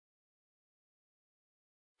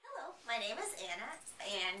My name is Anna,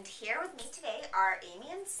 and here with me today are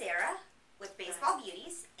Amy and Sarah with Baseball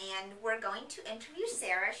Beauties, and we're going to interview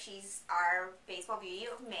Sarah. She's our Baseball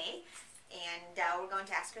Beauty of May, and we're going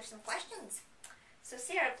to ask her some questions. So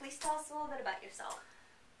Sarah, please tell us a little bit about yourself.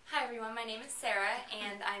 Hi everyone, my name is Sarah,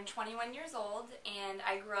 and I'm 21 years old, and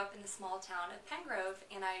I grew up in the small town of Pengrove,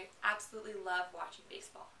 and I absolutely love watching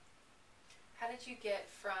baseball. How did you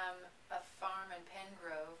get from a farm in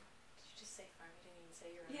Pengrove, did you just say farm? You didn't even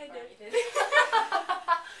say you were on a farm. I did. You did.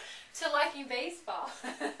 To liking baseball?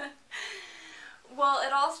 Well,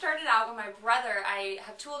 it all started out with my brother. I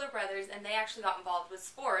have two older brothers, and they actually got involved with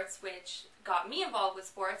sports, which got me involved with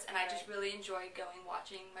sports, and I just really enjoyed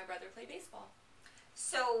watching my brother play baseball.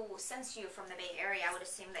 So, since you're from the Bay Area, I would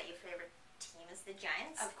assume that your favorite team is the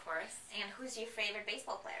Giants. Of course. And who's your favorite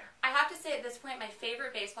baseball player? I have to say at this point, my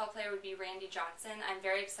favorite baseball player would be Randy Johnson. I'm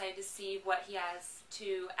very excited to see what he has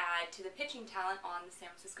to add to the pitching talent on the San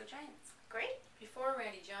Francisco Giants. Great. Before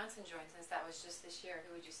Randy Johnson joined, since that was just this year,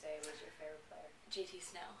 who would you say was your favorite player? JT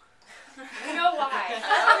Snow. You know why?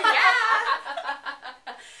 Oh,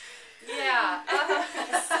 yeah. Yeah.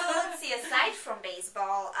 So, let's see, aside from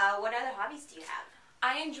baseball, what other hobbies do you have?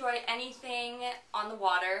 I enjoy anything on the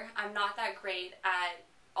water. I'm not that great at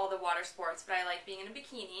all the water sports, but I like being in a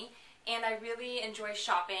bikini. And I really enjoy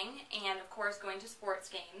shopping and, of course, going to sports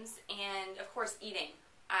games and, of course, eating.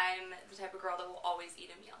 I'm the type of girl that will always eat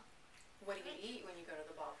a meal. What do you eat when you go to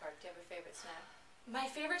the ballpark? Do you have a favorite snack? My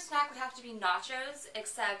favorite snack would have to be nachos,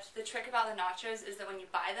 except the trick about the nachos is that when you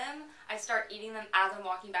buy them, I start eating them as I'm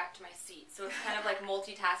walking back to my seat. So it's kind of like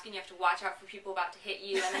multitasking. You have to watch out for people about to hit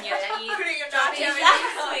you, and then you have to eat. Exactly,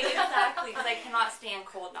 because I cannot stand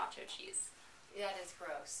cold nacho cheese. That is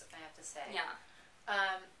gross, I have to say. Yeah.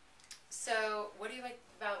 So, what do you like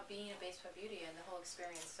about being a baseball beauty and the whole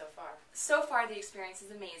experience so far? So far, the experience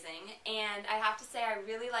is amazing, and I have to say I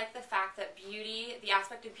really like the fact that beauty, the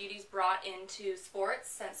aspect of beauty is brought into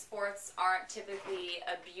sports, since sports aren't typically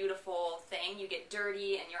a beautiful thing. You get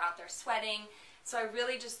dirty and you're out there sweating, so I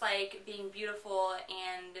really just like being beautiful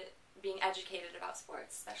and being educated about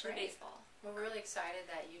sports, especially baseball. Well, we're really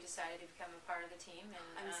excited that you decided to become a part of the team. And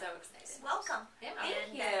I'm so excited. Welcome. Yeah. Thank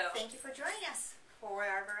And you. thank you for joining us for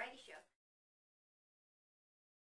our variety show.